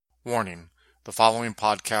Warning: the following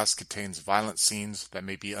podcast contains violent scenes that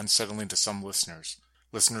may be unsettling to some listeners.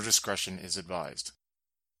 Listener discretion is advised.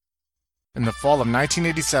 In the fall of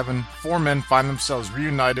 1987, four men find themselves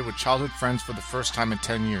reunited with childhood friends for the first time in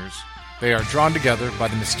 10 years. They are drawn together by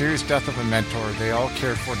the mysterious death of a mentor they all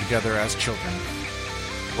cared for together as children.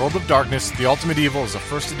 World of Darkness: The Ultimate Evil is a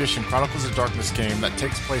first edition Chronicles of Darkness game that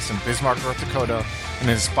takes place in Bismarck, North Dakota, and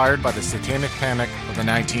is inspired by the Satanic Panic of the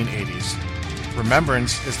 1980s.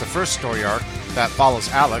 Remembrance is the first story arc that follows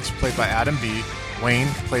Alex, played by Adam B., Wayne,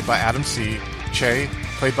 played by Adam C., Che,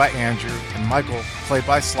 played by Andrew, and Michael, played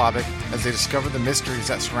by Slavic, as they discover the mysteries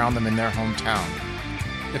that surround them in their hometown.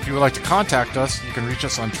 If you would like to contact us, you can reach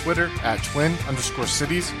us on Twitter at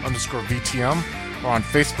twin_cities_VTM or on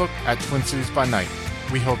Facebook at Twin Cities by Night.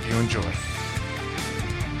 We hope you enjoy.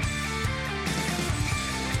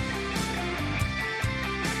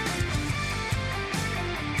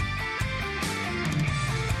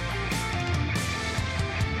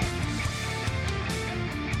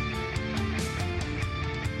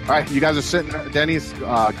 All right, you guys are sitting. Denny's,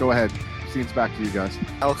 go ahead. Scene's back to you guys.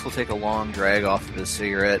 Alex will take a long drag off of his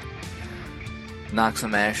cigarette, knock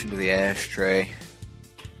some ash into the ashtray,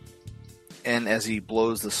 and as he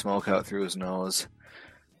blows the smoke out through his nose,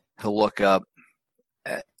 he'll look up.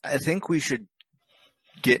 I think we should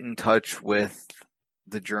get in touch with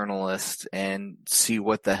the journalist and see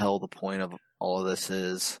what the hell the point of all of this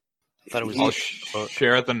is. I thought it was I'll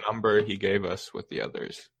share the number he gave us with the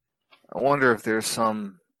others. I wonder if there's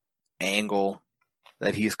some angle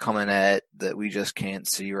that he's coming at that we just can't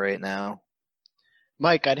see right now.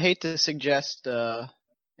 Mike, I'd hate to suggest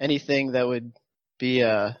anything that would be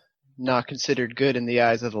not considered good in the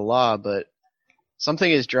eyes of the law, but something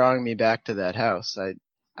is drawing me back to that house.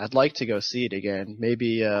 I'd like to go see it again,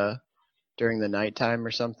 maybe during the nighttime or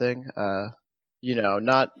something.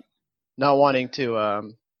 Not wanting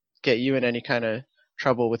to get you in any kind of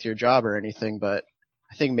trouble with your job or anything, but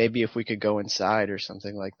I think maybe if we could go inside or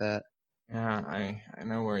something like that. Yeah, I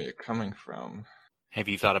know where you're coming from. Have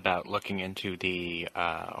you thought about looking into the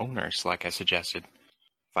owners, like I suggested?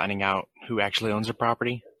 Finding out who actually owns the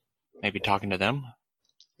property? Maybe talking to them?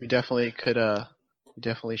 We definitely could, we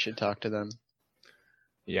definitely should talk to them.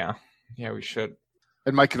 Yeah, we should.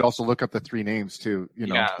 And Mike could also look up the three names, too.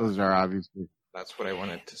 Yeah. Those are obviously That's what I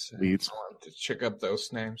wanted to say. leads. I wanted to check up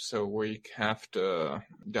those names so we have to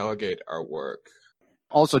delegate our work.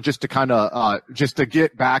 Also, just to kind of, just to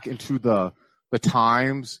get back into the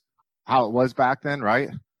times, how it was back then, right?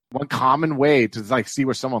 One common way to like see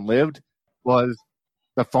where someone lived was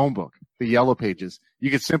the phone book, the yellow pages.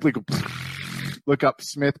 You could simply go look up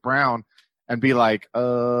Smith Brown and be like,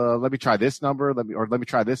 let me try this number, let me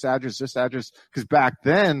try this address. Because back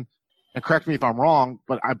then, and correct me if I'm wrong,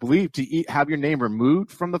 but I believe to have your name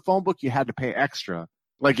removed from the phone book, you had to pay extra.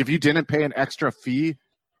 Like if you didn't pay an extra fee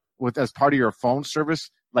as part of your phone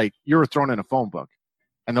service, like you were thrown in a phone book,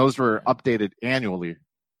 and those were updated annually.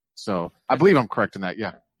 So I believe I'm correct in that.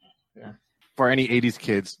 Yeah. For any 80s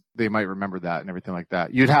kids, they might remember that and everything like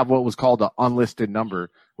that. You'd have what was called an unlisted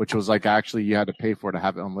number, which was like actually you had to pay for to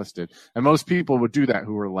have it unlisted. And most people would do that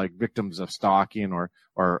who were like victims of stalking or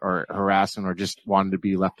harassment or just wanted to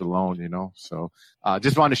be left alone, So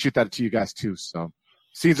just wanted to shoot that to you guys too. So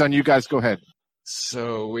scenes on you guys. Go ahead.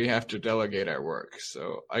 So we have to delegate our work.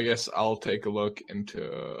 So I guess I'll take a look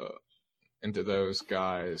into those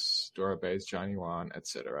guys, Dora Bates, Johnny Wan,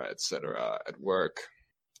 etc., at work.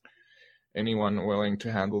 Anyone willing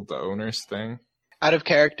to handle the owners thing? Out of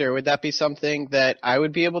character, would that be something that I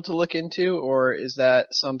would be able to look into, or is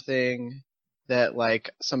that something that like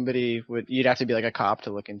you'd have to be like a cop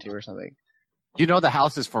to look into or something? The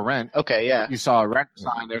house is for rent. Okay, yeah. You saw a rent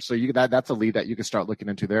sign there, so that's a lead that you can start looking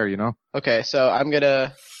into there, Okay, so I'm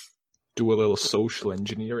gonna do a little social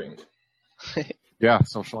engineering. Yeah,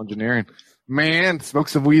 social engineering. Man, smoke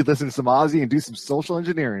some weed, listen to some Ozzy, and do some social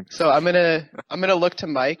engineering. So I'm gonna look to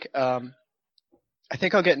Mike. I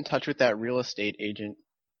think I'll get in touch with that real estate agent.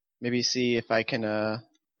 Maybe see if I can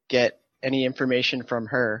get any information from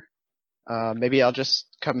her. Maybe I'll just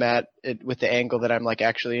come at it with the angle that I'm like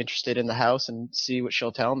actually interested in the house and see what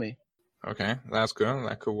she'll tell me. Okay, that's good.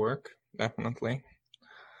 That could work. Definitely.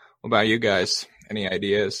 What about you guys? Any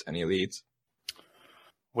ideas? Any leads?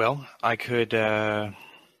 Well, I could try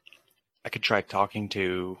talking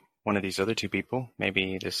to one of these other two people.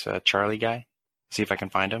 Maybe this Charlie guy. See if I can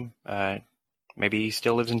find him. Maybe he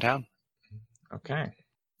still lives in town. Okay.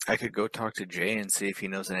 I could go talk to Jay and see if he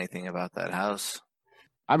knows anything about that house.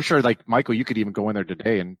 I'm sure, like, Michael, you could even go in there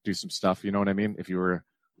today and do some stuff, you know what I mean? If you were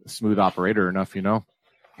a smooth operator enough,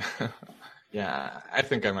 Yeah, I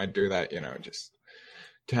think I might do that, just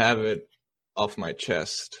to have it off my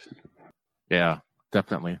chest. Yeah,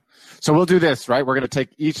 definitely. So we'll do this, right? We're going to take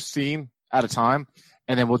each scene at a time,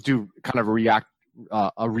 and then we'll do kind of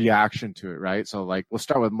a reaction to it, right? So like we'll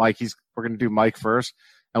start with Mike. We're going to do Mike first,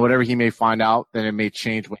 and whatever he may find out, then it may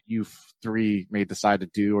change what you three may decide to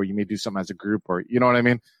do, or you may do something as a group, or you know what I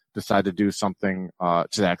mean? Decide to do something to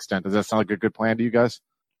that extent. Does that sound like a good plan to you guys?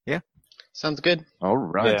 Sounds good. All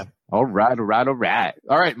right. Yeah. All right.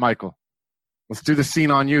 All right, Michael. Let's do the scene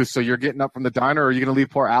on you. So you're getting up from the diner, or are you going to leave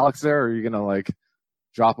poor Alex there, or are you going to like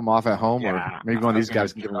drop him off at home, or maybe one of these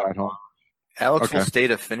guys can get him right home? Alex will Okay. stay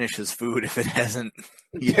to finish his food if it hasn't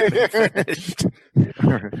Yeah. yet been finished.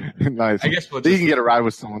 Nice. I guess we'll So you just. can get a ride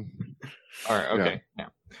with someone. All right. Okay. Yeah.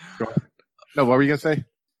 No, what were you going to say?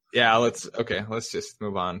 Yeah. Let's just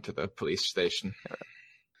move on to the police station.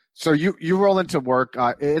 So you roll into work.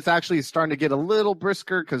 It's actually starting to get a little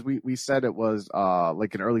brisker because we said it was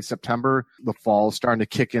like in early September. The fall's starting to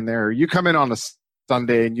kick in there. You come in on a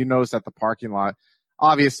Sunday and you notice that the parking lot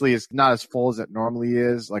obviously is not as full as it normally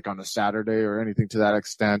is, like on a Saturday or anything to that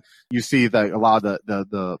extent. You see that a lot of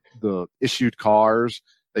the issued cars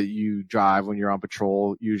that you drive when you're on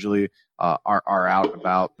patrol usually are out and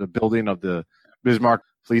about. The building of the Bismarck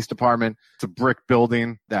Police Department. It's a brick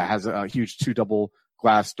building that has a huge 2 double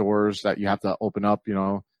glass doors that you have to open up,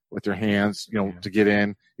 with your hands, to get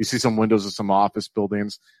in. You see some windows of some office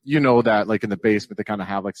buildings. You know that like in the basement, they kind of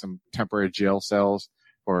have like some temporary jail cells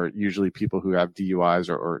for usually people who have DUIs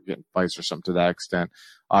or get in fights or something to that extent.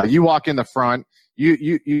 You walk in the front, there's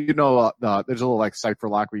a little like cipher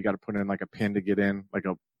lock where you got to put in like a pin to get in, like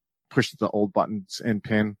a push the old buttons in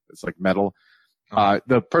pin. It's like metal.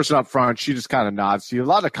 The person up front, she just kind of nods to you. A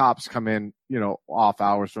lot of cops come in, off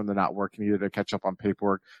hours when they're not working either to catch up on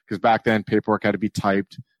paperwork. Because back then, paperwork had to be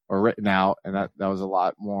typed or written out, and that was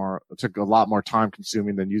it took a lot more time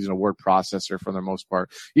consuming than using a word processor for the most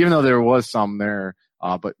part. Even though there was some there,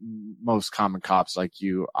 but most common cops like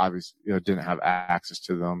you obviously didn't have access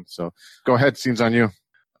to them. So go ahead, scene's on you.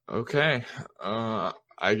 Okay.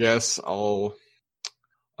 I guess I'll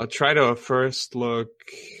try to first look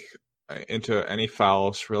into any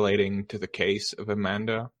files relating to the case of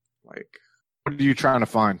Amanda. Like, What are you trying to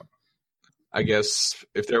find? I guess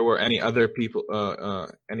if there were any other people,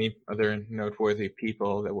 any other noteworthy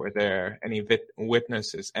people that were there, any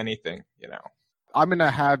witnesses, anything, I'm going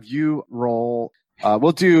to have you roll.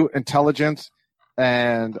 We'll do intelligence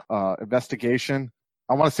and investigation.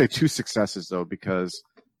 I want to say 2 successes, though, because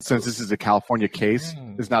since this is a California case,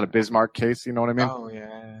 it's not a Bismarck case. You know what I mean? Oh,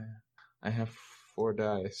 yeah. I have 4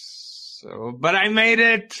 dice. But I made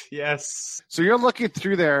it. Yes. So you're looking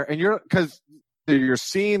through there, and because you're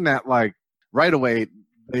seeing that like right away,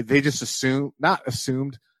 they just not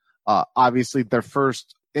assumed. Obviously, their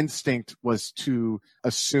first instinct was to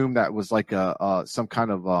assume that was like some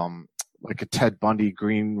kind of like a Ted Bundy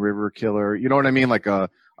Green River killer. You know what I mean? Like a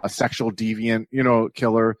sexual deviant,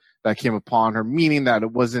 killer that came upon her, meaning that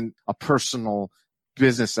it wasn't a personal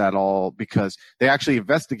business at all, because they actually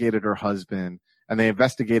investigated her husband. And they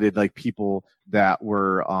investigated like people that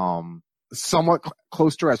were somewhat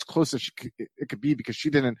close to her, as close as it could be, because she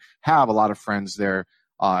didn't have a lot of friends there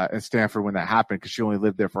at Stanford when that happened, because she only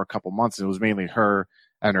lived there for a couple months, and it was mainly her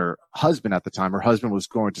and her husband at the time. Her husband was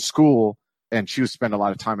going to school, and she was spending a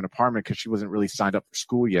lot of time in an apartment because she wasn't really signed up for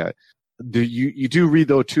school yet. You do read,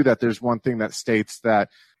 though, too, that there's one thing that states that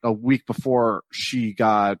a week before she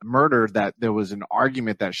got murdered, that there was an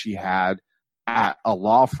argument that she had at a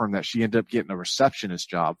law firm that she ended up getting a receptionist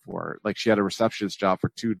job for. Like, she had a receptionist job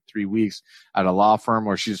for 2 to 3 weeks at a law firm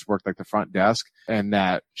where she just worked like the front desk, and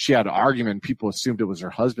that she had an argument. People assumed it was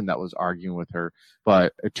her husband that was arguing with her,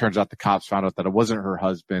 but it turns out the cops found out that it wasn't her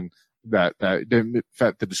husband, that didn't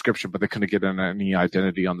fit the description, but they couldn't get any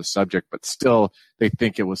identity on the subject. But still, they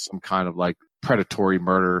think it was some kind of like predatory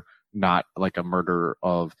murder, not like a murder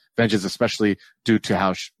of vengeance, especially due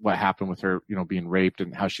to what happened with her, being raped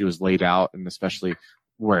and how she was laid out, and especially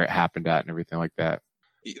where it happened at and everything like that.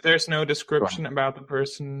 There's no description about the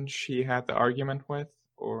person she had the argument with,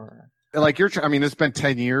 or like it's been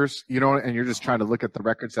 10 years, and you're just trying to look at the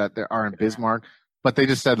records that there are in Bismarck, but they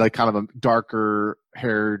just said like kind of a darker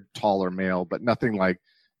haired, taller male, but nothing like,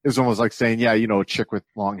 it was almost like saying, yeah, a chick with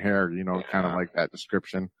long hair, kind of like that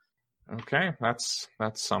description. Okay, that's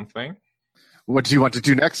something. What do you want to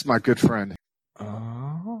do next, my good friend?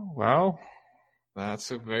 Oh, well,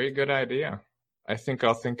 that's a very good idea. I think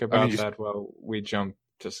I'll think about that while we jump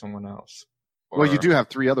to someone else. Well, you do have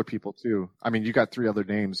 3 other people too. You got 3 other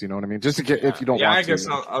names. You know what I mean? Just to get, if you don't want to. Yeah, I guess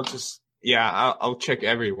I'll just. Yeah, I'll check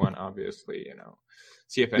everyone. Obviously,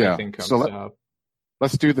 see if anything comes up.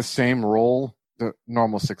 Let's do the same roll, the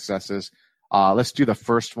normal successes. Let's do the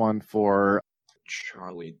first one for.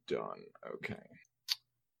 Charlie Dunn. Okay.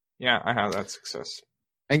 Yeah, I have that success.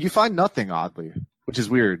 And you find nothing, oddly, which is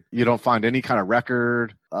weird. You don't find any kind of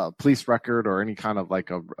record, police record, or any kind of like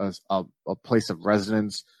a place of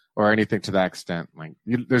residence or anything to that extent. Like,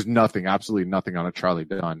 there's nothing, absolutely nothing on a Charlie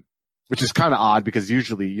Dunn, which is kind of odd because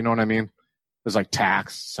usually, you know what I mean? There's like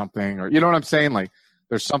tax, something, or you know what I'm saying? Like,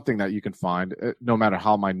 there's something that you can find, no matter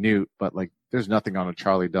how minute, but like, there's nothing on a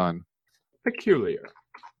Charlie Dunn. Peculiar.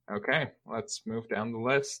 Okay, let's move down the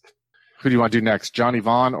list. Who do you want to do next, Johnny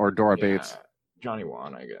Vaughn or Dora Bates? Johnny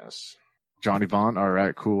Wan, I guess. Johnny Vaughn. All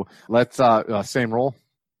right, cool. Let's same roll.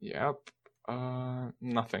 Yep.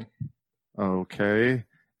 Nothing. Okay,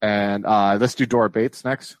 and let's do Dora Bates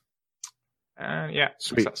next. Yeah,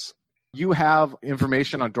 Sweet. success. You have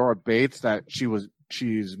information on Dora Bates that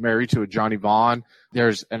she's married to a Johnny Vaughn.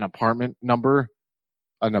 There's an apartment number,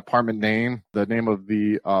 an apartment name. The name of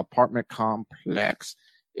the apartment complex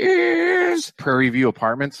is Prairie View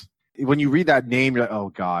Apartments. When you read that name, you're like, oh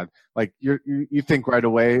God, like you think right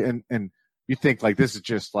away, and you think like this is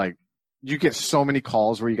just like, you get so many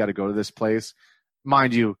calls where you got to go to this place,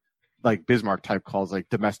 mind you, like Bismarck type calls, like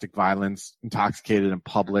domestic violence, intoxicated in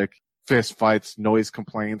public, fist fights, noise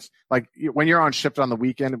complaints. Like when you're on shift on the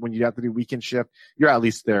weekend, when you have to do weekend shift, you're at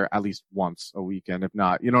least there at least once a weekend, if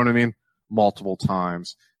not, you know what I mean, multiple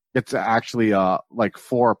times. It's actually like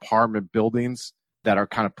 4 apartment buildings that are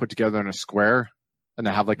kind of put together in a square. And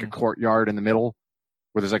they have like a courtyard in the middle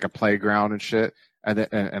where there's like a playground and shit,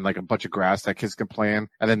 and like a bunch of grass that kids can play in.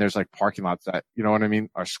 And then there's like parking lots that, you know what I mean,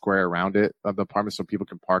 are square around it of the apartment so people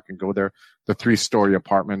can park and go there. The 3-story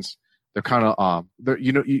apartments, they're kind of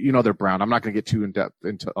you know they're brown. I'm not gonna get too in depth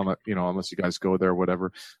into unless you guys go there or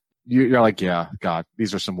whatever. You're like, yeah, God,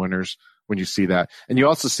 these are some winners when you see that. And you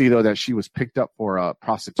also see though that she was picked up for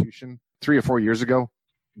prostitution 3 or 4 years ago,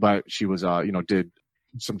 but she was did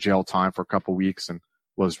some jail time for a couple weeks and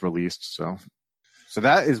was released. So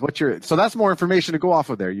that is what so that's more information to go off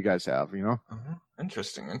of there. You guys have, you know.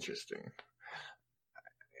 Interesting.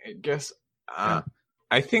 I guess I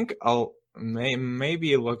think I'll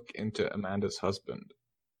maybe look into Amanda's husband.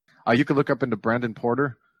 You could look up into Brandon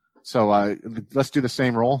Porter. So let's do the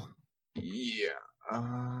same roll. Yeah.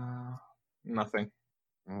 Nothing.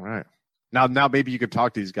 All right. Now maybe you could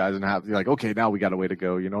talk to these guys and you're like, okay, now we got a way to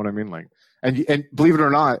go. You know what I mean? Like, and believe it or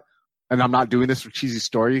not, and I'm not doing this for cheesy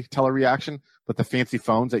storyteller reaction, but the fancy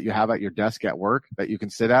phones that you have at your desk at work that you can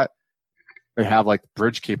sit at, they have like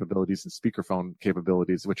bridge capabilities and speakerphone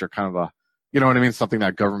capabilities, which are kind of a, you know what I mean? Something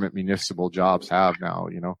that government municipal jobs have now,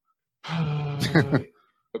 you know?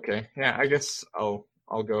 Okay. Yeah, I guess I'll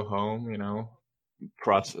go home,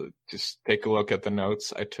 just take a look at the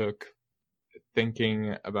notes I took,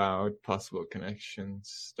 thinking about possible connections,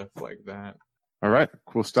 stuff like that. All right.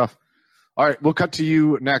 Cool stuff. All right. We'll cut to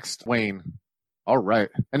you next, Wayne. All right.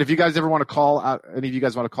 And if you guys ever want to call out, any of you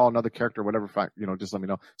guys want to call another character or whatever, just let me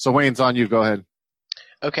know. So Wayne's on you. Go ahead.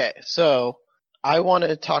 Okay. So I want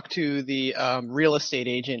to talk to the real estate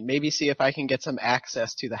agent, maybe see if I can get some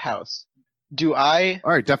access to the house. All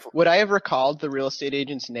right, definitely. Would I have recalled the real estate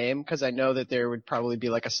agent's name? Because I know that there would probably be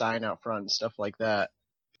like a sign out front and stuff like that.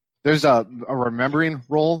 There's a remembering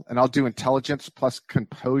roll, and I'll do intelligence plus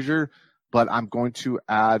composure, but I'm going to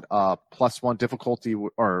add +1 difficulty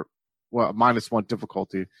or -1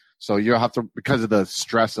 difficulty. So you'll have to, because of the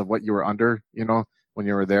stress of what you were under, when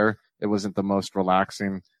you were there, it wasn't the most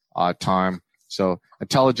relaxing time. So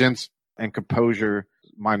intelligence and composure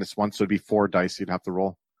 -1, so it'd be 4 dice you'd have to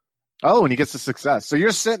roll. Oh, and he gets a success. So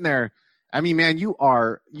you're sitting there. I mean, man, you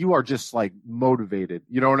are just like motivated.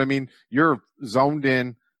 You know what I mean? You're zoned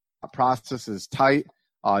in. Process is tight.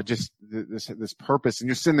 Just this purpose, and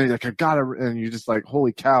you're sitting there like, I gotta, and you're just like,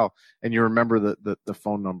 holy cow, and you remember the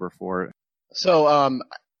phone number for it. So,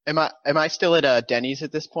 am I still at Denny's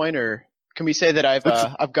at this point, or can we say that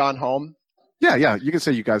I've gone home? Yeah, you can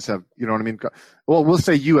say you guys have, you know what I mean? Well, we'll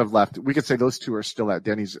say you have left. We could say those two are still at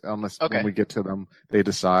Denny's unless when we get to them, they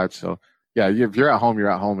decide. So, yeah, if you're at home,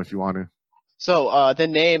 you're at home if you want to. So, the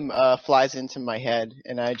name flies into my head,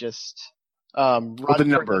 and I just run the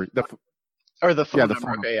number. the phone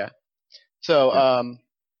number. Okay, yeah. So,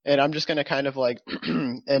 and I'm just going to kind of like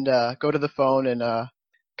and go to the phone and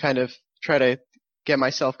kind of try to get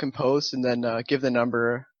myself composed and then give the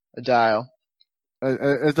number a dial.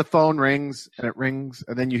 As the phone rings, and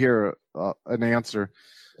then you hear an answer.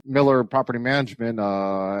 Miller Property Management,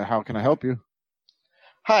 how can I help you?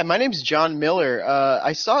 Hi, my name's John Miller.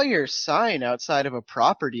 I saw your sign outside of a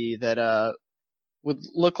property that would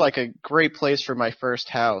look like a great place for my first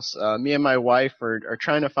house. Me and my wife are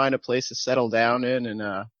trying to find a place to settle down in, and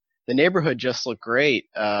the neighborhood just looked great.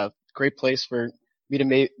 great place for me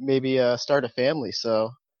to maybe start a family. So I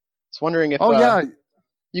was wondering if yeah.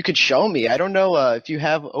 you could show me. I don't know if you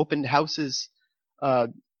have open houses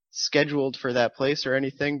scheduled for that place or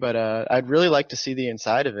anything, but I'd really like to see the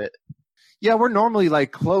inside of it. Yeah, we're normally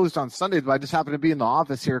like closed on Sundays, but I just happen to be in the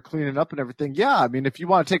office here cleaning up and everything. Yeah, I mean, if you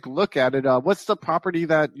want to take a look at it, what's the property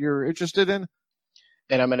that you're interested in?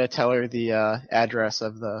 And I'm going to tell her the address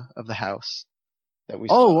of the house that we.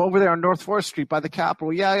 Oh, over there on North 4th Street by the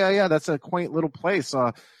Capitol. Yeah. That's a quaint little place.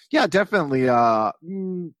 Yeah, definitely. Let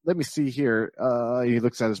me see here. He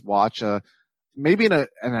looks at his watch. Maybe in an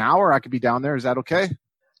hour I could be down there. Is that okay?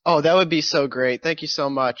 Oh, that would be so great. Thank you so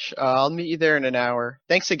much. I'll meet you there in an hour.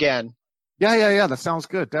 Thanks again. Yeah. That sounds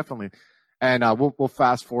good. Definitely. And we'll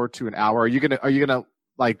fast forward to an hour. Are you gonna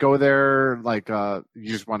like go there? Like you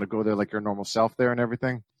just want to go there like your normal self there and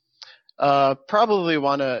everything? Probably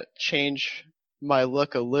want to change my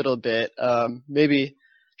look a little bit. Maybe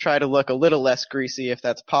try to look a little less greasy if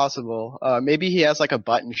that's possible. Maybe he has like a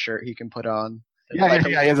button shirt he can put on. Yeah,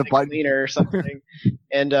 he has a button cleaner or something.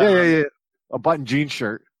 And yeah. A button jean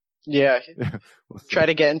shirt. Yeah. Try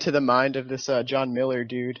to get into the mind of this John Miller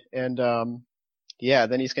dude, and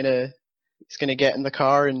then he's gonna get in the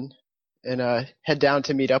car and head down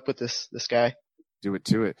to meet up with this guy. Do it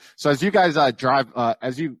to it. So as you guys drive,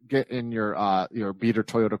 as you get in your beater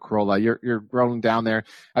Toyota Corolla, you're rolling down there.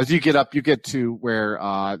 As you get up, you get to where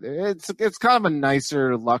it's kind of a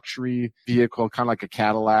nicer luxury vehicle, kind of like a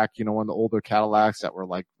Cadillac, one of the older Cadillacs that were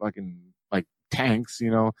like fucking like tanks,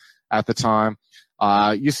 at the time.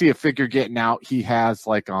 You see a figure getting out. He has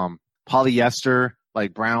like polyester,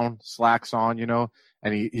 like brown slacks on,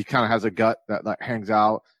 and he kind of has a gut that hangs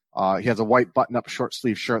out. He has a white button-up short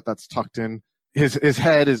sleeve shirt that's tucked in. His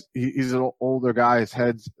head he's an older guy. His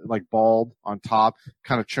head's like bald on top,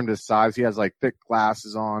 kind of trimmed to his sides. He has like thick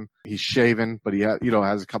glasses on. He's shaven, but he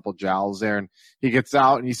has a couple jowls there. And he gets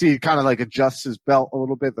out, and you see he kind of like adjusts his belt a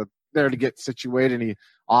little bit there to get situated. And he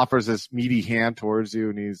offers this meaty hand towards you,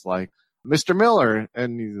 and he's like, "Mr. Miller,"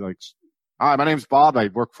 and he's like, "Hi, my name's Bob. I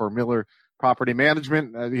work for Miller Property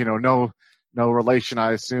Management. No relation,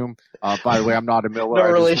 I assume. By the way, I'm not a Miller. No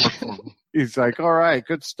relation." He's like, "All right,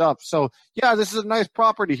 good stuff." So yeah, this is a nice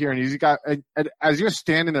property here. And he's got, and as you're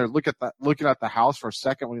standing there, looking at the house for a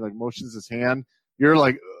second, when he like motions his hand, you're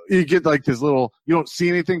like, you get like this little, you don't see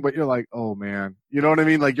anything, but you're like, oh man, you know what I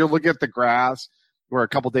mean? Like you're looking at the grass where a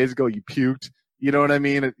couple days ago you puked. You know what I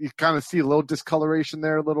mean? You kind of see a little discoloration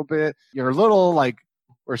there a little bit. You're a little like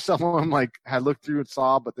where someone like had looked through and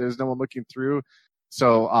saw, but there's no one looking through.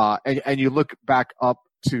 So, and you look back up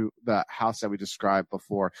to the house that we described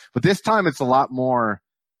before, but this time it's a lot more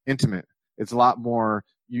intimate. It's a lot more,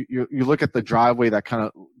 you look at the driveway that kind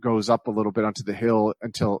of goes up a little bit onto the hill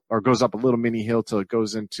or goes up a little mini hill till it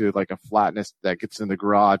goes into like a flatness that gets in the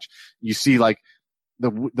garage. You see like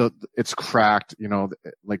it's cracked,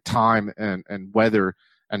 like time and weather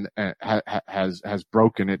and has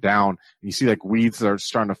broken it down. And you see like weeds that are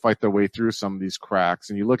starting to fight their way through some of these cracks.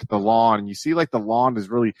 And you look at the lawn and you see like the lawn is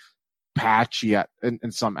really patchy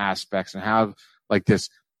in some aspects and have like this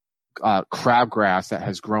crabgrass that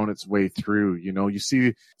has grown its way through. You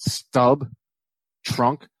see stub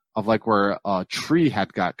trunk of like where a tree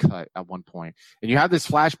had got cut at one point. And you have this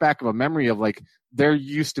flashback of a memory of like there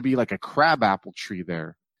used to be like a crabapple tree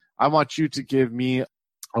there. I want you to give me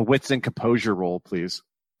a wits and composure roll, please.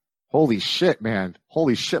 Holy shit, man.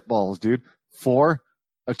 Holy shit balls, dude. 4,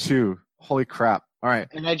 a 2. Holy crap. All right.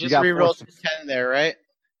 And I just rerolled the 10 there, right?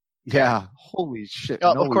 Yeah. Holy shit.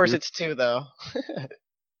 Oh, no, of course dude. It's 2 though.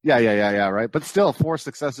 Yeah, right. But still, 4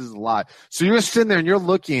 successes is a lot. So you're sitting there and you're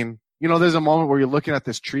looking, there's a moment where you're looking at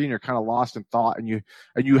this tree and you're kind of lost in thought, and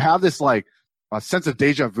you have this like a sense of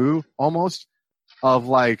deja vu almost of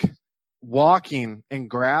like walking in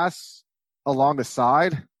grass along the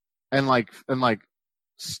side and like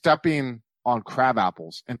stepping on crab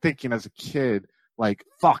apples and thinking as a kid, like,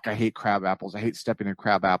 fuck, I hate crab apples. I hate stepping in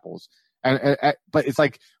crab apples. And but it's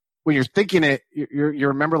like when you're thinking it, you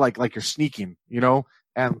remember like you're sneaking,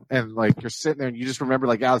 and like you're sitting there and you just remember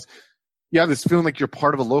like as you have this feeling like you're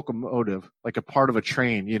part of a locomotive, like a part of a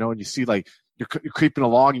train, and you see like you're creeping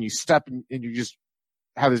along and you step and you just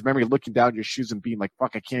have this memory of looking down your shoes and being like,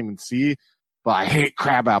 fuck, I can't even see, but I hate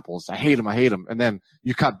crab apples. I hate them. And then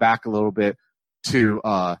you cut back a little bit to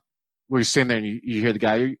where you're sitting there and you hear the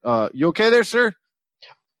guy, you okay there, sir?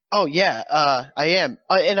 Oh yeah, I am.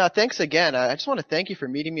 And thanks again. I just want to thank you for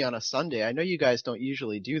meeting me on a Sunday. I know you guys don't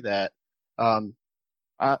usually do that. I'm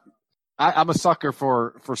a sucker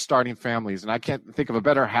for starting families, and I can't think of a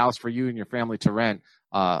better house for you and your family to rent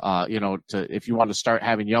if you want to start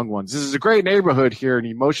having young ones. This is a great neighborhood here, and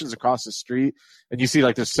Emotions across the street, and you see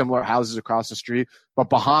like there's similar houses across the street, but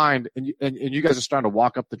behind, and you guys are starting to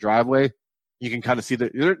walk up the driveway. You can kind of see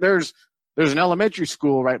that there's an elementary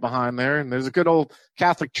school right behind there, and there's a good old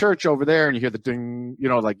Catholic church over there, and you hear the ding,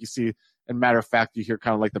 like you see. And matter of fact, you hear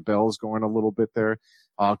kind of like the bells going a little bit there.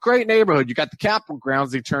 Great neighborhood. You got the Capitol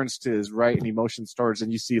grounds. He turns to his right, and Emotion stores,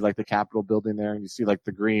 and you see like the Capitol building there, and you see like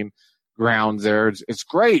the green grounds there. It's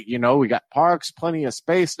great. We got parks, plenty of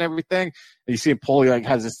space and everything. And you see him pull, he like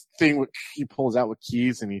has this thing he pulls out with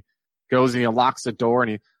keys, and he goes and he unlocks the door,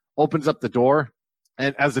 and he opens up the door.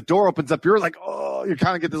 And as the door opens up, you're like, oh, you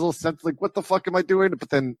kind of get this little sense like, what the fuck am I doing? But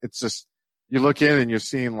then it's just, you look in and you're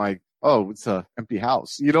seeing like, oh, it's a empty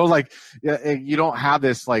house. You don't have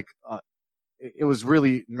this like, it was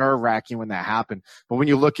really nerve wracking when that happened. But when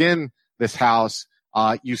you look in this house,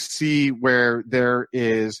 you see where there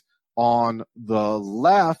is on the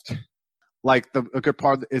left, like a good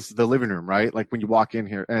part is the living room, right? Like when you walk in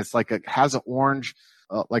here, and it's like it has an orange,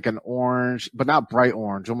 but not bright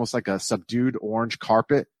orange, almost like a subdued orange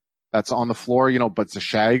carpet that's on the floor, but it's a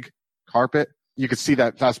shag carpet. You could see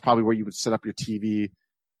that that's probably where you would set up your TV,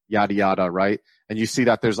 yada, yada, right? And you see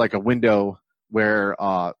that there's like a window where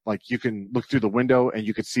like you can look through the window and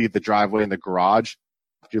you could see the driveway and the garage.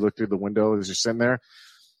 If you look through the window as you're sitting there,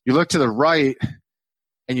 you look to the right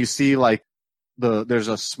and you see like there's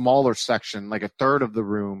a smaller section, like a third of the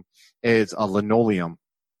room is a linoleum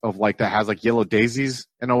of like that has like yellow daisies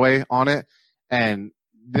in a way on it. And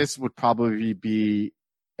this would probably be,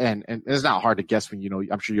 and it's not hard to guess when,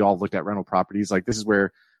 I'm sure you all looked at rental properties. Like this is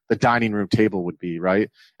where the dining room table would be, right?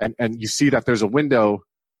 And you see that there's a window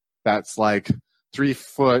that's like 3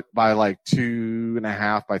 foot by like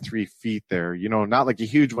 2.5 by 3 feet there, not like a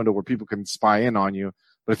huge window where people can spy in on you.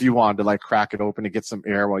 But if you wanted to like crack it open to get some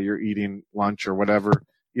air while you're eating lunch or whatever,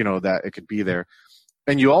 that it could be there.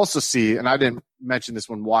 And you also see, and I didn't mention this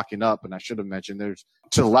when walking up, and I should have mentioned, there's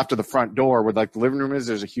to the left of the front door where like the living room is,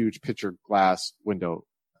 there's a huge picture glass window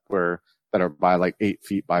that are by like 8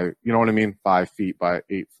 feet by, 5 feet by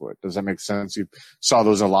 8 foot. Does that make sense? You saw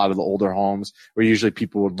those in a lot of the older homes where usually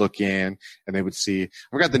people would look in and they would see, I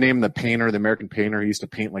forgot the name of the painter, the American painter. He used to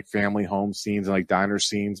paint like family home scenes and like diner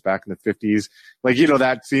scenes back in the 50s. Like,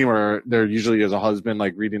 that scene where there usually is a husband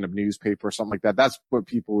like reading a newspaper or something like that. That's what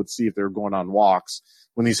people would see if they were going on walks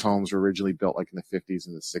when these homes were originally built like in the 50s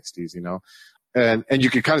and the 60s, And you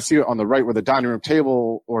could kind of see it on the right where the dining room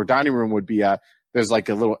table or dining room would be at. There's like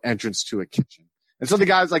a little entrance to a kitchen. And so the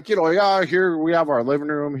guy's like, here we have our living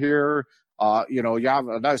room here. You have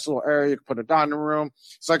a nice little area. You can put a dining room.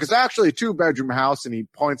 It's like, it's actually a 2-bedroom house. And he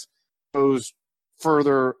goes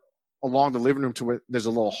further along the living room to where there's a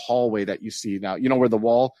little hallway that you see now, where the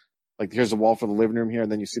wall, like here's the wall for the living room here.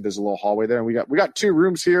 And then you see there's a little hallway there. And we got 2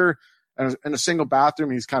 rooms here and a single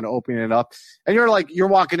bathroom. He's kind of opening it up and you're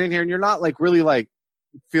walking in here and you're not like really like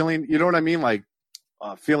feeling, you know what I mean? Like,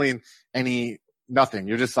 feeling nothing.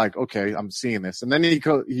 You're just like, okay, I'm seeing this. And then he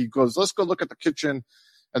goes, let's go look at the kitchen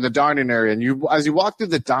and the dining area. And as you walk through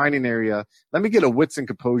the dining area, let me get a wits and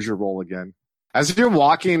composure roll again. As you're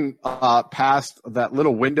walking past that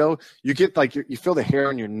little window, you get like, you feel the hair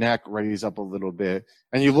on your neck raise up a little bit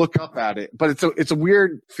and you look up at it. But it's a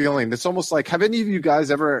weird feeling. It's almost like, have any of you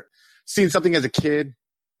guys ever seen something as a kid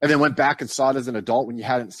and then went back and saw it as an adult when you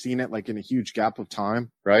hadn't seen it like in a huge gap of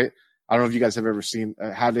time, right? I don't know if you guys have ever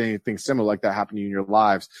had anything similar like that happen to you in your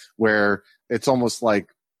lives where it's almost like,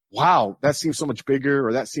 wow, that seems so much bigger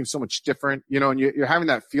or that seems so much different, and you're having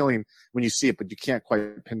that feeling when you see it, but you can't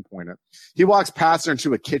quite pinpoint it. He walks past her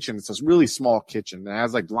into a kitchen. It's this really small kitchen that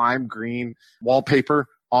has like lime green wallpaper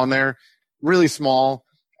on there, really small.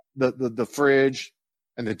 The fridge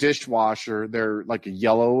and the dishwasher, they're like a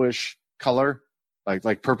yellowish color,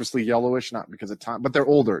 like purposely yellowish, not because of time, but they're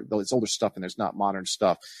older. It's older stuff and there's not modern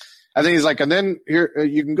stuff. And then he's like, and then here,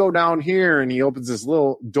 you can go down here, and he opens this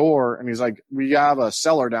little door and he's like, we have a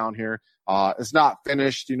cellar down here. It's not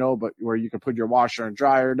finished, but where you can put your washer and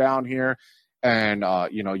dryer down here. And,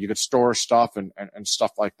 you could store stuff and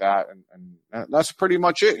stuff like that. And that's pretty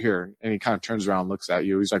much it here. And he kind of turns around and looks at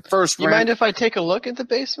you. He's like, first, you mind if I take a look at the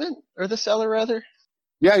basement or the cellar rather?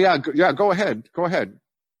 Yeah. Go ahead.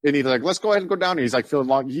 And he's like, let's go ahead and go down here. He's like feeling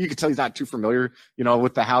along. You can tell he's not too familiar,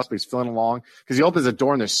 with the house, but he's feeling along because he opens the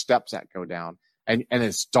door and there's steps that go down and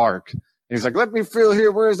it's dark. And he's like, let me feel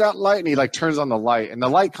here. Where is that light? And he like turns on the light and the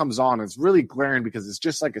light comes on. And it's really glaring because it's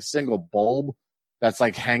just like a single bulb that's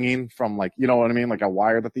like hanging from like, you know what I mean? Like a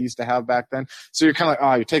wire that they used to have back then. So you're kind of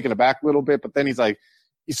like, you're taking it back a little bit, but then he's like,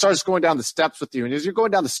 he starts going down the steps with you. And as you're going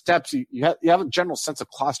down the steps, you have a general sense of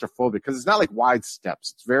claustrophobia because it's not like wide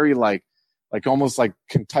steps. It's very like like almost like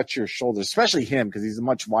can touch your shoulder, especially him because he's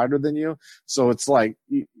much wider than you. So it's like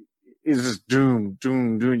it's just doom.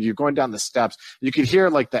 You're going down the steps. You could hear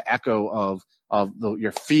like the echo of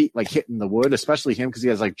your feet like hitting the wood, especially him because he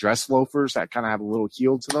has like dress loafers that kind of have a little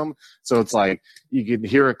heel to them. So it's like you can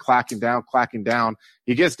hear it clacking down.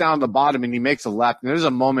 He gets down to the bottom and he makes a left. And there's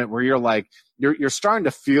a moment where you're like you're starting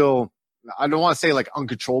to feel, I don't want to say like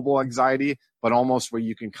uncontrollable anxiety, but almost where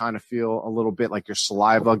you can kind of feel a little bit like your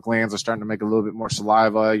saliva glands are starting to make a little bit more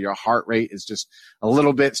saliva. Your heart rate is just a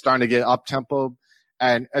little bit starting to get up tempo.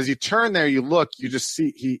 And as you turn there, you look, you just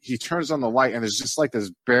see he turns on the light and there's just like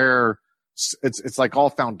this bare, it's like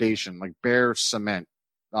all foundation, like bare cement,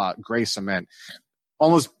 gray cement.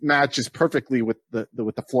 Almost matches perfectly with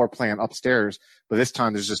the floor plan upstairs, but this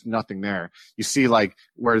time there's just nothing there. You see like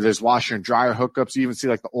where there's washer and dryer hookups. You even see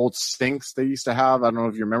like the old sinks they used to have. I don't know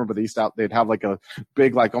if you remember, but they'd have like a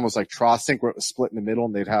big, like almost like trough sink where it was split in the middle,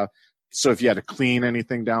 and they'd have, so if you had to clean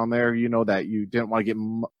anything down there, you know, that you didn't want to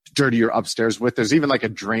get dirtier upstairs with. There's even like a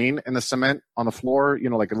drain in the cement on the floor, you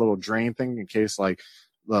know, like a little drain thing in case like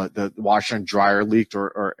the washer and dryer leaked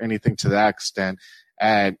or anything to that extent.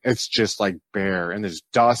 And it's just like bare, and there's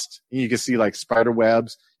dust. You can see like spider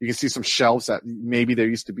webs. You can see some shelves that maybe there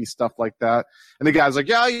used to be stuff like that. And the guy's like,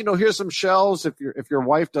 yeah, you know, here's some shelves. If your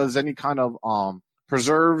wife does any kind of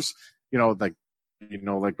preserves, you know, like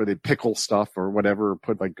where they pickle stuff or whatever, or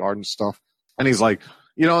put like garden stuff. And he's like,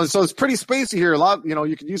 you know, so it's pretty spacey here. A lot, you know,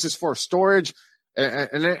 you could use this for storage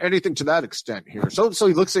and anything to that extent here. So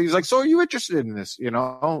he looks at, he's like, so are you interested in this? You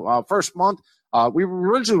know, first month. We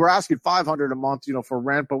originally were asking $500 a month, you know, for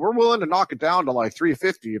rent, but we're willing to knock it down to like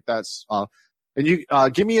 $350 if that's, and you,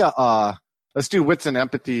 give me let's do wits and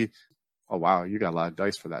empathy. Oh, wow. You got a lot of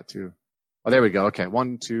dice for that too. Oh, there we go. Okay.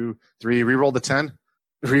 1, 2, 3. Reroll the 10.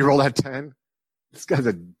 Reroll that 10. This guy's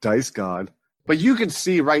a dice god. But you can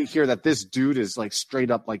see right here that this dude is like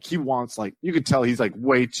straight up, like he wants, like, you could tell he's like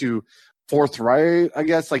way too forthright, I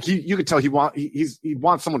guess. Like you could tell he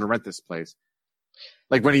wants someone to rent this place.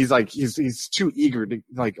 Like when he's like, he's too eager to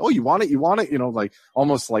like, oh, you want it? You know, like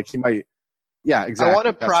almost like he might. Yeah, exactly. I want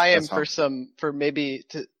to pry him for some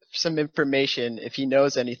information if he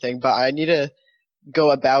knows anything, but I need to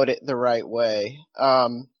go about it the right way.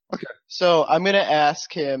 Okay. So I'm going to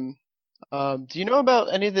ask him, do you know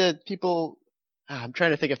about any of the people? I'm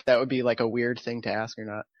trying to think if that would be like a weird thing to ask or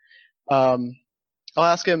not. I'll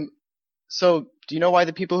ask him, so do you know why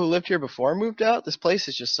the people who lived here before moved out? This place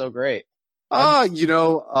is just so great. You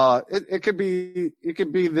know, it could be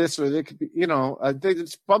this, or it could be, you know, I think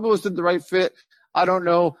it's probably wasn't the right fit. I don't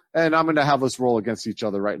know. And I'm going to have us roll against each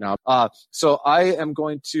other right now. So I am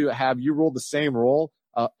going to have you roll the same roll,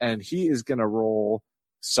 and he is going to roll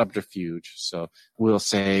subterfuge. So we'll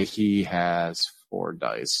say he has 4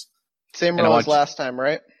 dice. Same roll as last time,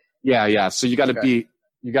 right? Yeah. So you got to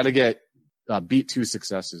beat 2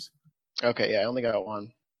 successes. Okay. Yeah. I only got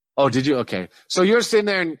 1. Oh, did you? Okay. So you're sitting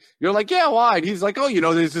there and you're like, yeah, why? And he's like, oh, you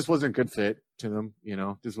know, this wasn't a good fit to them. You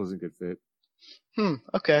know, this wasn't a good fit.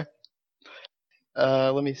 Okay.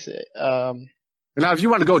 Let me see. Now, if you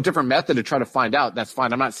want to go a different method to try to find out, that's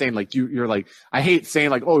fine. I'm not saying like you're like, I hate saying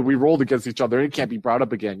like, oh, we rolled against each other. It can't be brought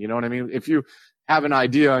up again. You know what I mean? If you have an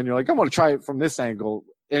idea and you're like, I want to try it from this angle,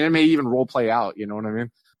 and it may even role play out. You know what I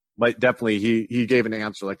mean? But definitely he gave an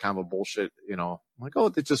answer like kind of a bullshit, you know, I'm like,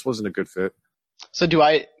 oh, it just wasn't a good fit. So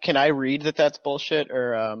can I read that that's bullshit,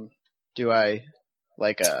 or do I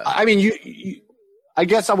like I mean, I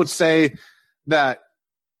guess I would say that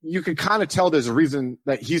you could kind of tell there's a reason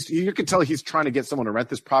that you could tell he's trying to get someone to rent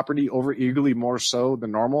this property over eagerly more so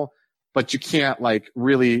than normal, but you can't like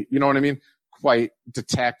really, you know what I mean, quite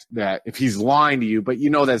detect that if he's lying to you, but you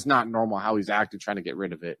know that's not normal how he's acting trying to get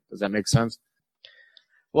rid of it. Does that make sense?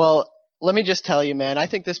 Well, let me just tell you, man, I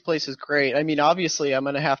think this place is great. I mean, obviously I'm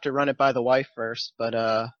going to have to run it by the wife first, but,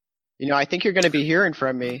 you know, I think you're going to be hearing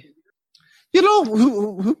from me. You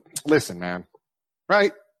know, listen, man,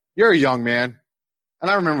 right? You're a young man,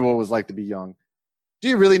 and I remember what it was like to be young. Do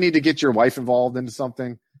you really need to get your wife involved into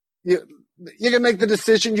something? You can make the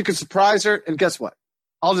decision. You can surprise her, and guess what?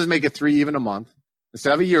 I'll just make it 3 even a month.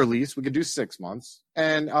 Instead of a year lease, we could do 6 months.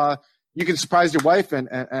 And, you can surprise your wife,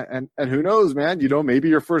 and who knows, man? You know, maybe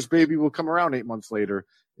your first baby will come around 8 months later.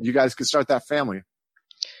 You guys could start that family.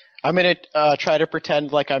 I'm gonna try to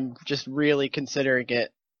pretend like I'm just really considering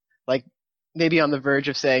it, like maybe on the verge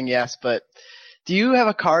of saying yes. But do you have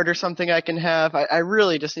a card or something I can have? I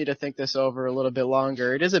really just need to think this over a little bit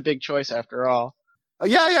longer. It is a big choice after all.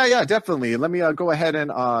 Yeah, definitely. Let me go ahead and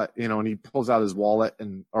you know, and he pulls out his wallet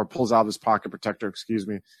or pulls out his pocket protector, excuse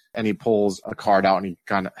me, and he pulls a card out and he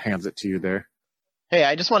kind of hands it to you there. Hey,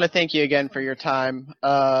 I just want to thank you again for your time.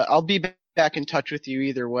 I'll be back in touch with you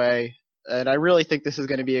either way. And I really think this is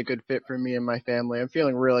going to be a good fit for me and my family. I'm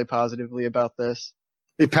feeling really positively about this.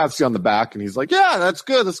 He pats you on the back and he's like, yeah, that's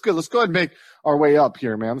good. That's good. Let's go ahead and make our way up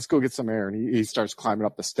here, man. Let's go get some air. And he starts climbing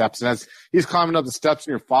up the steps. And as he's climbing up the steps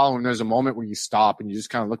and you're following, there's a moment where you stop and you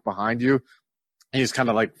just kind of look behind you. And you just kind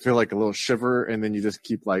of like feel like a little shiver. And then you just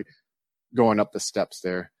keep like going up the steps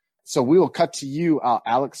there. So we will cut to you,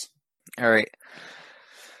 Alex. All right.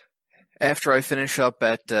 After I finish up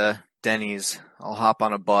at Denny's, I'll hop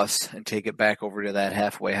on a bus and take it back over to that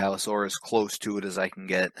halfway house, or as close to it as I can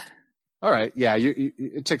get. All right. Yeah,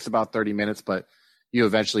 it takes about 30 minutes, but you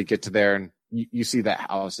eventually get to there and you see that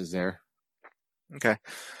house is there. Okay.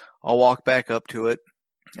 I'll walk back up to it.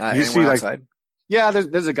 You see, like, outside? yeah,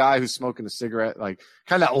 there's a guy who's smoking a cigarette, like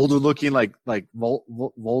kind of older looking, like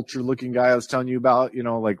vulture looking guy I was telling you about, you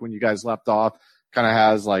know, like when you guys left off, kind of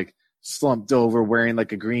has like slumped over wearing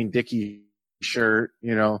like a green Dickie shirt,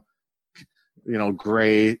 you know,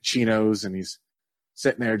 gray chinos, and he's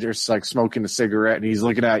sitting there just like smoking a cigarette, and he's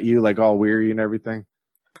looking at you like all weary and everything.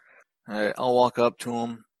 All right, I'll walk up to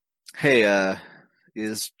him. Hey,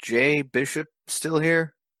 is Jay Bishop still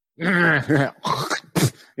here?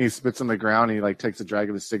 He spits on the ground, and he like takes a drag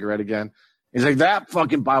of his cigarette again. He's like, that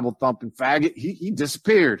fucking Bible thumping faggot, he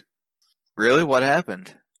disappeared. Really? What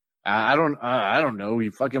happened? I don't know. He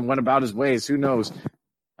fucking went about his ways. Who knows?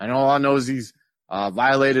 All I know is he's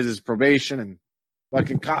violated his probation, and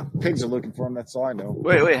fucking pigs are looking for him. That's all I know.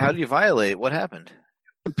 Wait. How do you violate? What happened?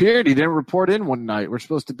 He appeared. He didn't report in one night.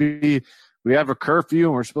 We have a curfew,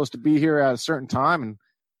 and we're supposed to be here at a certain time, and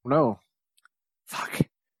no. Fuck.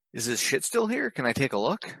 Is this shit still here? Can I take a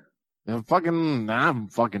look? I don't fucking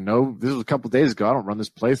know. This was a couple days ago. I don't run this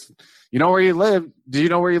place. You know where you live? Do you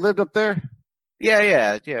know where you lived up there?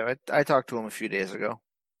 Yeah. I talked to him a few days ago.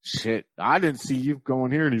 Shit, I didn't see you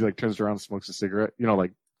going here. And he like turns around and smokes a cigarette. You know,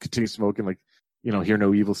 like continues smoking, like, you know, hear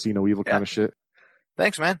no evil, see no evil kind of shit.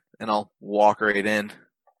 Thanks, man. And I'll walk right in.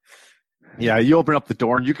 Yeah, you open up the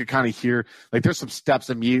door and you can kind of hear, like, there's some steps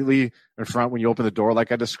immediately in front when you open the door, like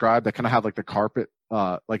I described, that kind of have like the carpet,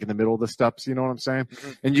 like in the middle of the steps. You know what I'm saying?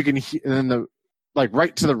 Mm-hmm. And you can hear, and then the like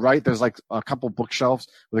right to the right, there's like a couple bookshelves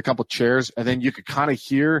with a couple chairs, and then you could kind of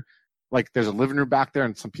hear, like, there's a living room back there,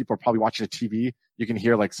 and some people are probably watching a TV. You can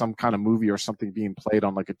hear like some kind of movie or something being played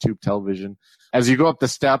on like a tube television. As you go up the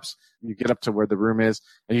steps, you get up to where the room is,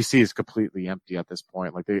 and you see it's completely empty at this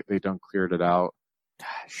point. Like they done cleared it out.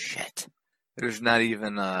 Shit. There's not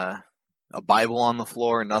even a Bible on the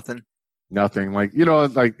floor, nothing? Nothing. Like, you know,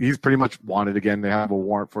 like he's pretty much wanted again. They have a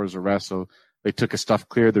warrant for his arrest, so they took his stuff,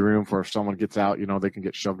 cleared the room for if someone gets out, you know, they can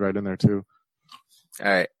get shoved right in there too.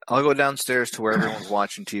 All right. I'll go downstairs to where everyone's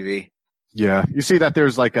watching TV. Yeah. You see that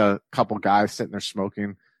there's like a couple guys sitting there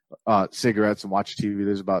smoking cigarettes and watching TV.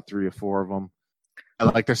 There's about 3 or 4 of them.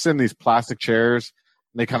 And like they're sitting in these plastic chairs,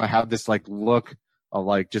 and they kind of have this like look of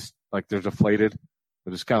like just like they're deflated.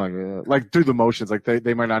 They're just kind of like through the motions. Like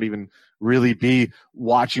they might not even really be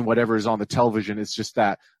watching whatever is on the television. It's just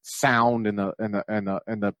that sound and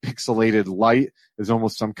the pixelated light is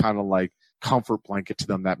almost some kind of like comfort blanket to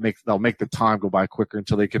them that they'll make the time go by quicker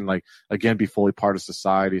until they can like again be fully part of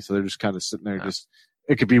society. So they're just kind of sitting there, just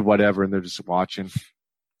it could be whatever, and they're just watching.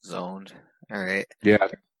 Zoned. All right. Yeah.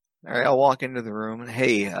 All right. I'll walk into the room.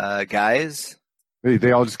 Hey, guys.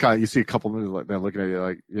 They all just kind of, you see a couple of them like they're looking at you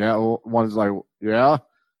like, yeah. One's like, yeah.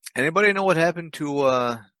 Anybody know what happened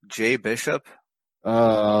to Jay Bishop?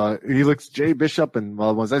 He looks Jay Bishop, and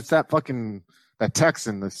was that fucking that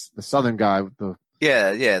Texan, the Southern guy with the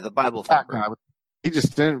the Bible guy. He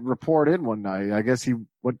just didn't report in one night. I guess he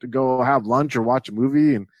went to go have lunch or watch a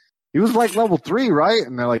movie, and he was like level 3, right?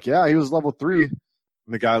 And they're like, yeah, he was level 3. And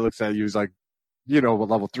the guy looks at you, he's like, you know what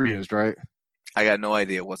level 3 is, right? I got no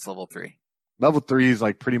idea what's level 3. Level 3 is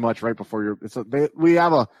like pretty much right before we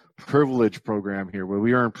have a privilege program here where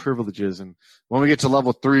we earn privileges, and when we get to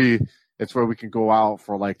level 3, it's where we can go out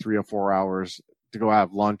for like 3 or 4 hours to go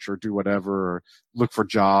have lunch or do whatever, or look for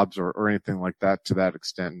jobs or anything like that to that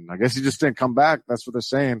extent. And I guess he just didn't come back. That's what they're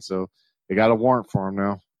saying. So they got a warrant for him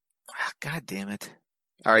now. God damn it.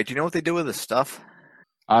 All right. Do you know what they do with the stuff?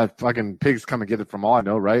 Fucking pigs come and get it from all I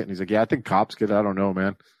know, right? And he's like, yeah, I think cops get it. I don't know,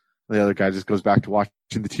 man. The other guy just goes back to watching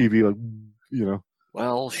the TV, like, you know.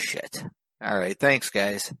 Well, shit. All right. Thanks,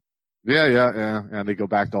 guys. Yeah. And they go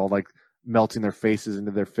back to all like melting their faces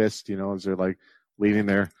into their fists, you know, as they're like leaving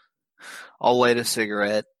there. I'll light a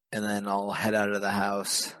cigarette and then I'll head out of the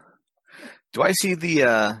house. Do I see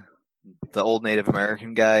the old Native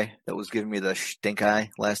American guy that was giving me the stink eye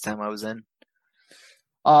last time I was in?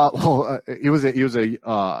 He was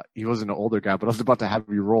an older guy, but I was about to have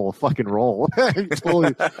you roll. Fucking roll. You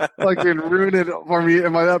totally fucking ruined it for me.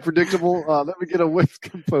 Am I that predictable? Let me get a with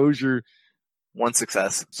composure. One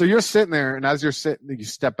success. So you're sitting there, and as you're sitting, you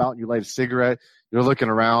step out and you light a cigarette. You're looking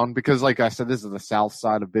around because, like I said, this is the south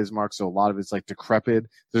side of Bismarck, so a lot of it's like decrepit.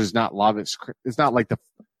 There's not a lot of it's not like the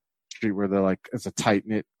street where they're like it's a tight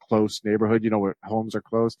knit, close neighborhood. You know where homes are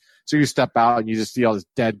close. So you step out and you just see all this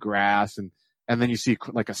dead grass, and then you see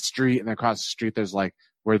like a street, and then across the street there's like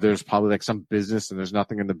where there's probably like some business, and there's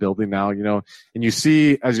nothing in the building now, you know. And you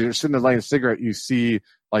see as you're sitting there lighting a cigarette, you see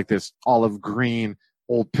like this olive green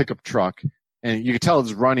old pickup truck. And you could tell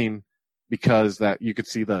it's running because that you could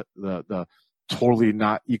see the totally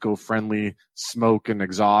not eco-friendly smoke and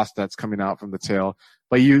exhaust that's coming out from the tail.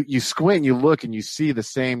 But you squint and you look and you see the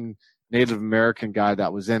same Native American guy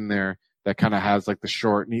that was in there that kind of has like the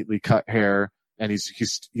short, neatly cut hair, and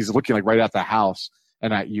he's looking like right at the house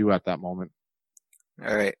and at you at that moment.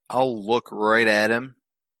 All right, I'll look right at him,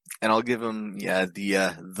 and I'll give him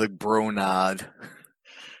the bro nod.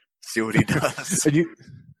 See what he does. And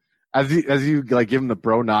As you like give him the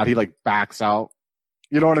bro nod, he like backs out.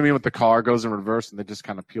 You know what I mean? With the car goes in reverse and then just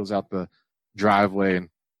kind of peels out the driveway and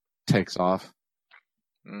takes off.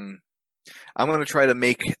 I'm going to try to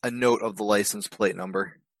make a note of the license plate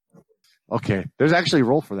number. Okay. There's actually a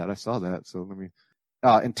roll for that. I saw that. So let me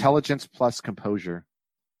intelligence plus composure.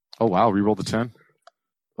 Oh wow, reroll the 10.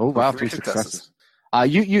 Oh wow, 3 successes.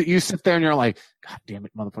 You sit there and you're like, God damn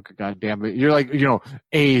it, motherfucker, god damn it. You're like, you know,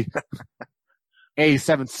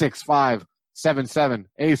 A76577,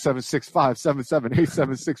 A76577,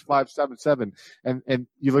 A76577, and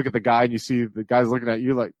you look at the guy and you see the guy's looking at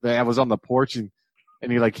you like that was on the porch and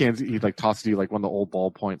he tosses you like one of the old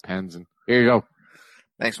ballpoint pens and here you go.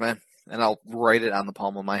 Thanks, man. And I'll write it on the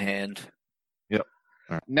palm of my hand. Yep.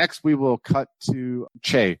 All right. Next we will cut to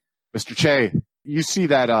Che. Mr. Che, you see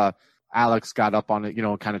that Alex got up on it, you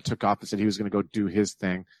know, and kind of took off and said he was going to go do his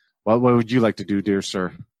thing. What would you like to do, dear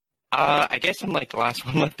sir? I guess I'm like the last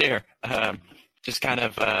one left there. Just kind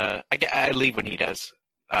of, I leave when he does.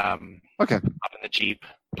 Okay. Hop in the Jeep,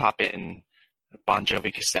 pop in Bon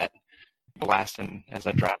Jovi cassette, blasting as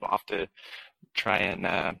I drive off to try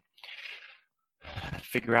and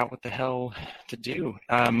figure out what the hell to do.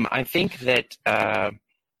 I think that.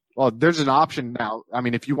 Well, there's an option now. I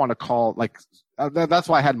mean, if you want to call, like, that's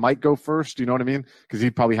why I had Mike go first. You know what I mean? Because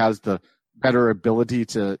he probably has the better ability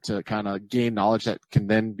to kind of gain knowledge that can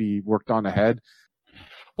then be worked on ahead.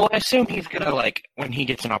 Well, I assume he's going to, like, when he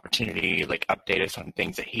gets an opportunity, like, update us on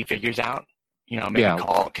things that he figures out, you know, make a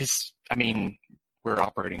call. Because, I mean, we're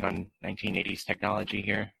operating on 1980s technology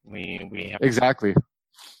here. We have... Exactly.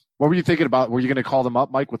 What were you thinking about? Were you going to call them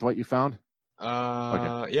up, Mike, with what you found?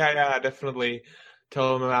 Okay. Yeah, definitely.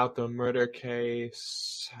 Tell them about the murder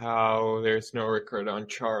case, how there's no record on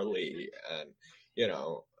Charlie, and, you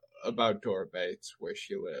know, about Dora Bates, where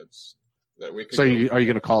she lives. That we could are you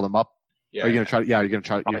going to call them up? Yeah. Are you going to try? Yeah, you're going to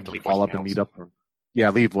try to call up and meet up.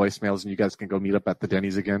 Leave voicemails, and you guys can go meet up at the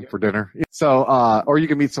Denny's again for dinner. So, or you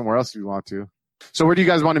can meet somewhere else if you want to. So, where do you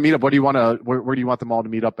guys want to meet up? What do you want to? Where do you want them all to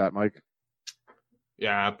meet up at, Mike?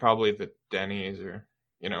 Yeah, probably the Denny's, or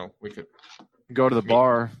you know, we could go to the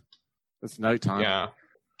bar. It's nighttime.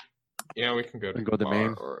 Yeah, we can go to the bar,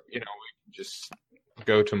 main, or you know, we can just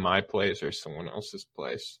go to my place or someone else's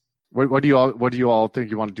place. What do you all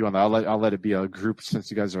think you want to do on that? I'll let it be a group. Since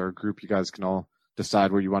you guys are a group, you guys can all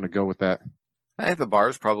decide where you want to go with that. I think the bar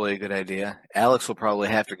is probably a good idea. Alex will probably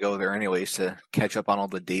have to go there anyways to catch up on all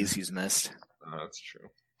the days he's missed. That's true.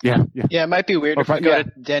 Yeah. Yeah, it might be weird if we go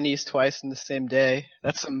to Denny's twice in the same day.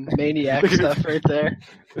 That's some maniac stuff right there.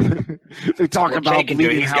 They talk about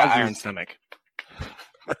bleeding houses. Got iron stomach.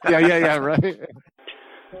 Yeah, right.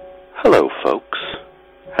 Hello, folks.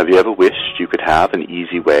 Have you ever wished you could have an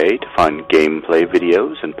easy way to find gameplay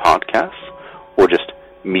videos and podcasts, or just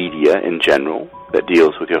media in general that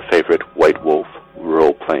deals with your favorite White Wolf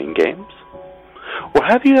role-playing games? Or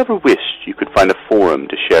have you ever wished you could find a forum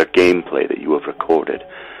to share gameplay that you have recorded,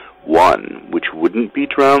 one which wouldn't be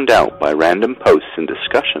drowned out by random posts and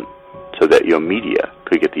discussion, so that your media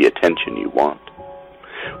could get the attention you want?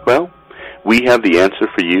 Well, we have the answer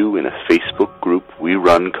for you in a Facebook group we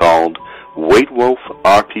run called White Wolf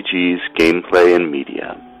RPGs Gameplay and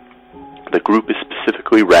Media. The group is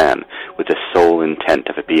specifically ran with the sole intent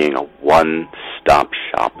of it being a one-stop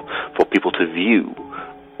shop for people to view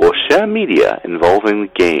or share media involving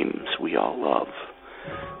the games we all love.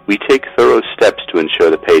 We take thorough steps to ensure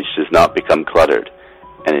the page does not become cluttered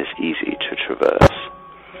and is easy to traverse.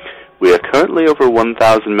 We are currently over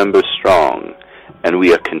 1,000 members strong, and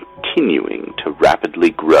we are continuing to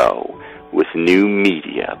rapidly grow with new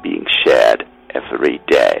media being shared every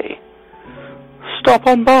day. Stop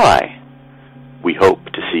on by. We hope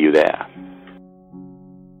to see you there.